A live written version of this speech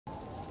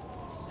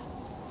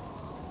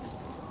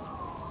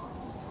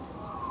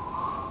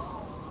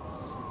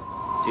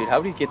dude.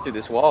 How do you get through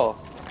this wall?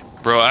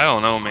 Bro, I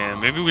don't know, man.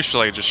 Maybe we should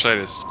like just try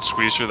to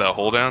squeeze through that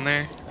hole down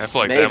there. I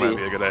feel like that might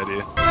be a good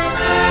idea.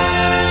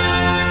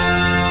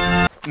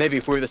 Maybe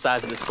if we're the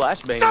size of this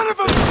flashbang. Son of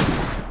a...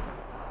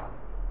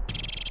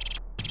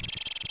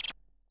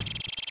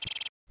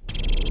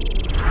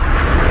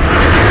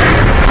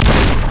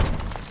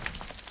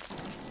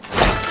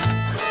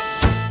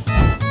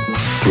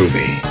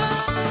 Groovy.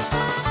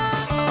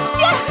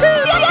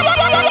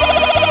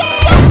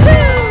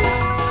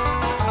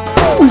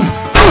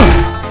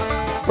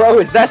 Bro,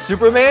 is that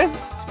Superman?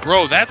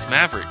 Bro, that's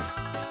Maverick.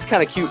 It's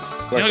kind of cute.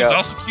 You know he's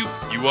also cute.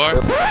 You are.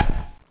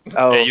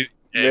 Oh, hey,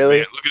 really?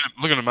 Man,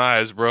 look at my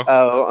eyes, bro.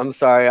 Oh, I'm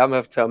sorry. I'm gonna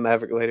have to tell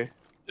Maverick later.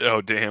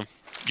 Oh, damn.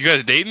 You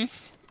guys dating?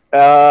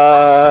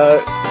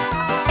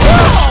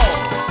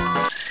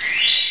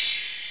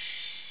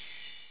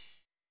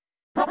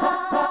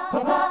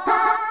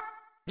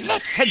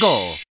 Let's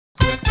go.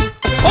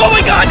 Oh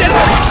my God!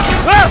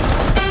 That's...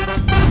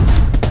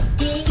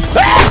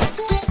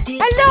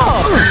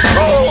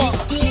 Hello.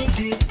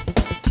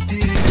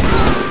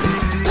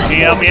 Can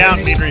you help me out?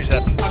 Need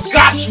reset. I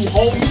got you,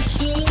 homie.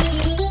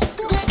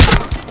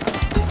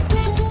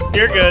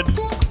 You're good.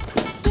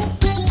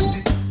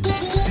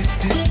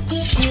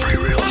 This is free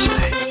real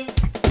estate.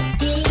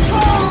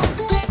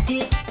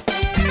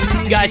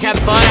 You guys have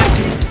fun?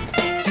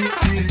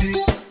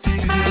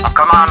 A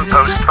command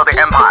post for the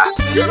Empire.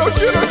 Shit, oh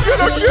shit, oh shit,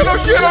 oh shit, oh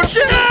shit, oh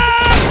shit!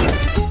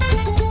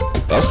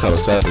 That was kind of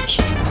savage.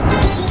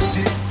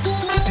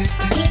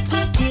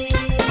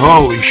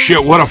 Holy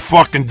shit, what a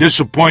fucking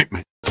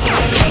disappointment.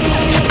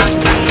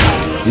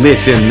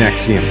 Listen,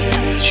 Maxim.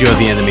 Show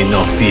the enemy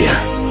no fear,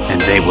 and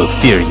they will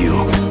fear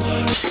you.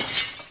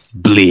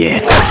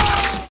 Bleed.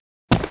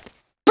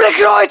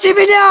 Прикройте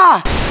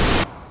меня!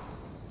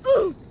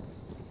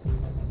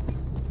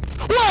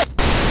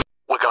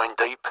 We're going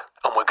deep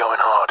and we're going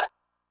hard.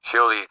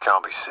 Surely you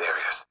can't be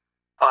serious.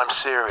 I'm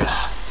serious.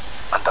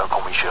 And don't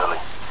call me Shirley.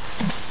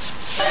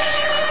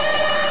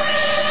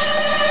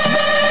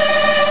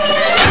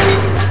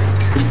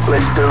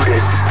 Let's do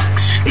this.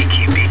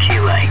 Sneaky beaky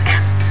like.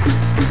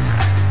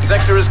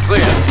 Sector is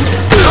clear.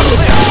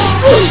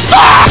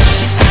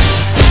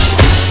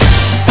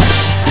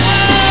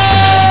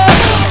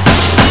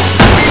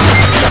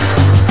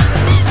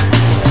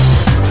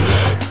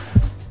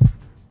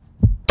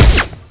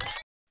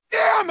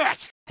 Damn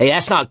it! Hey,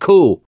 that's not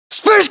cool.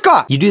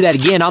 Svishka! You do that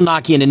again, I'll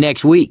knock you into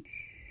next week.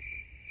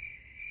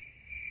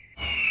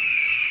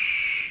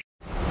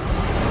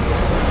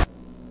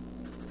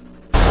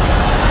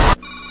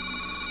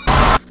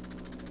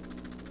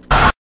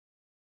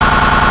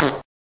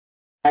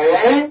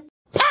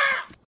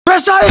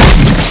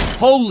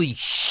 Holy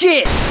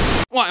shit!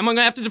 What, am I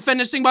gonna have to defend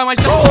this thing by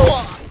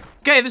myself?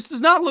 Okay, this does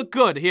not look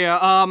good here,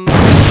 I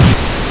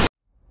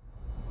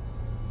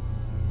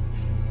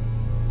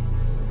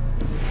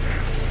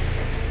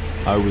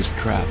was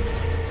trapped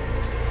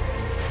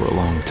for a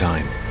long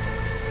time.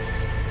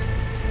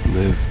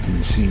 Lived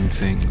and seen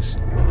things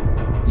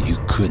you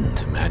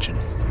couldn't imagine.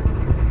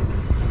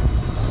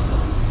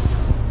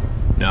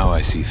 Now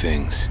I see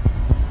things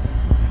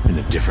in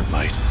a different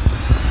light.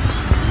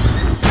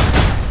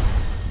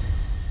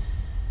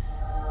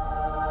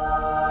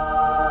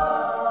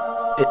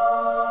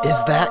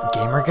 Is that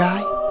gamer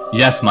guy?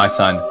 Yes, my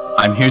son.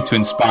 I'm here to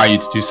inspire you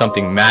to do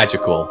something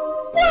magical.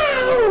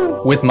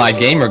 With my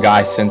gamer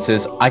guy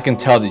senses, I can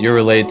tell that you're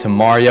related to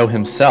Mario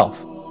himself.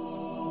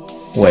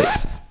 Wait.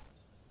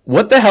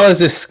 What the hell is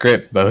this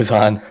script,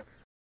 Bozon?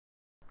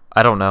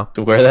 I don't know.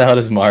 Where the hell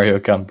does Mario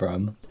come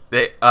from?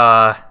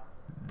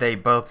 They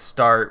both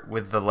start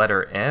with the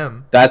letter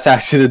M. That's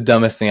actually the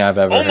dumbest thing I've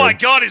ever heard. Oh my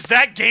God, is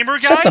that gamer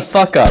guy? Shut the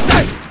fuck up.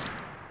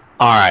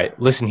 Alright,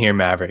 listen here,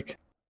 Maverick.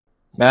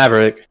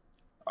 Maverick,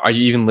 are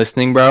you even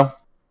listening, bro?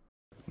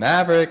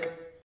 Maverick.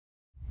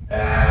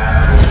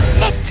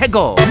 Let's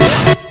go.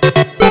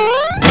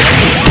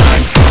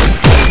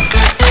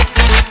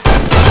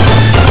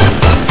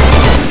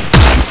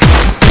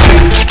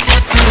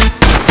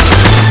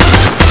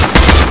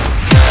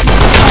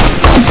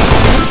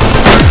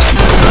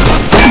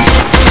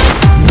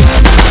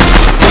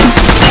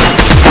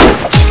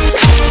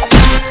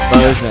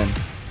 Bozon.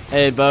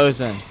 Hey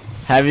Bozon,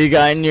 have you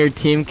gotten your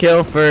team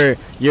kill for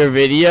your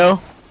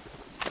video?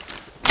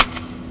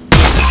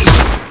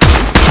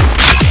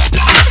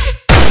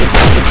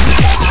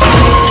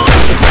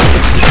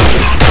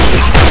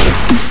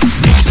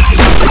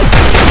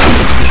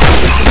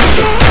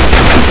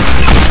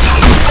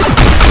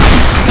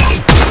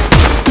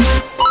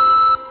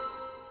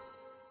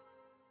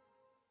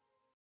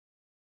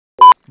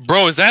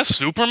 Bro, is that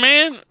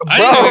Superman? I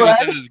didn't know he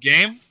was in this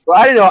game. Bro,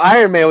 I didn't know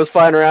Iron Man was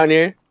flying around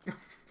here.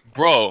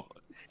 Bro,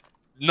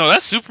 no,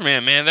 that's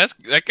Superman, man. That's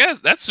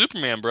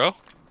Superman, bro.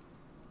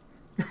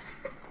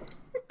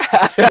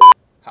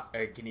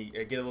 Can you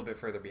get a little bit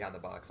further behind the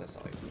box? That's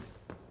all.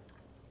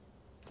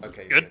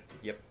 Okay. Good.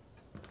 Yep.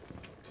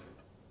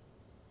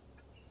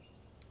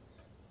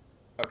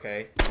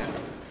 Okay.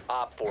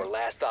 Op 4,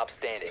 last stop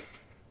standing.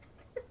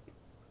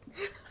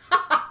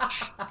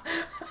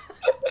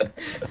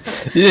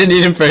 You didn't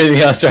need him for anything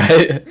else,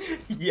 right?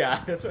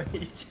 Yeah, that's what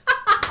he.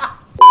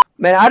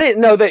 Man, I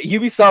didn't know that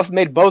Ubisoft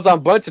made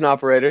Bozon Bunch an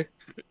operator.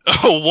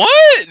 Oh,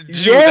 what? Dude,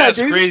 Yeah, that's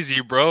dude.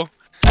 crazy, bro.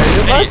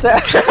 I must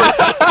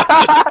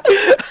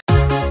have.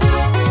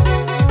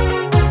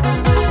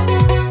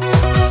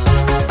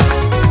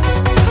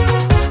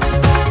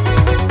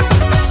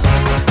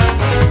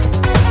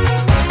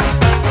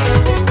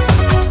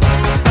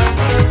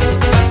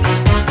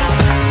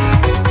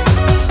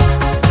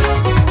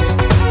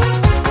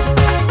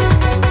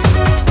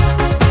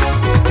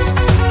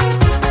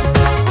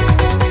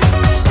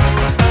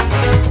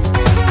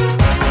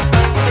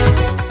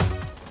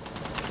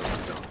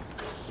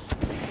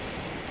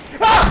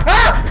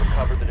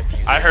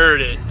 I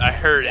heard it. I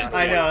heard it.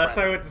 I know, that's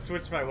why I went to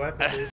switch my weapon, dude.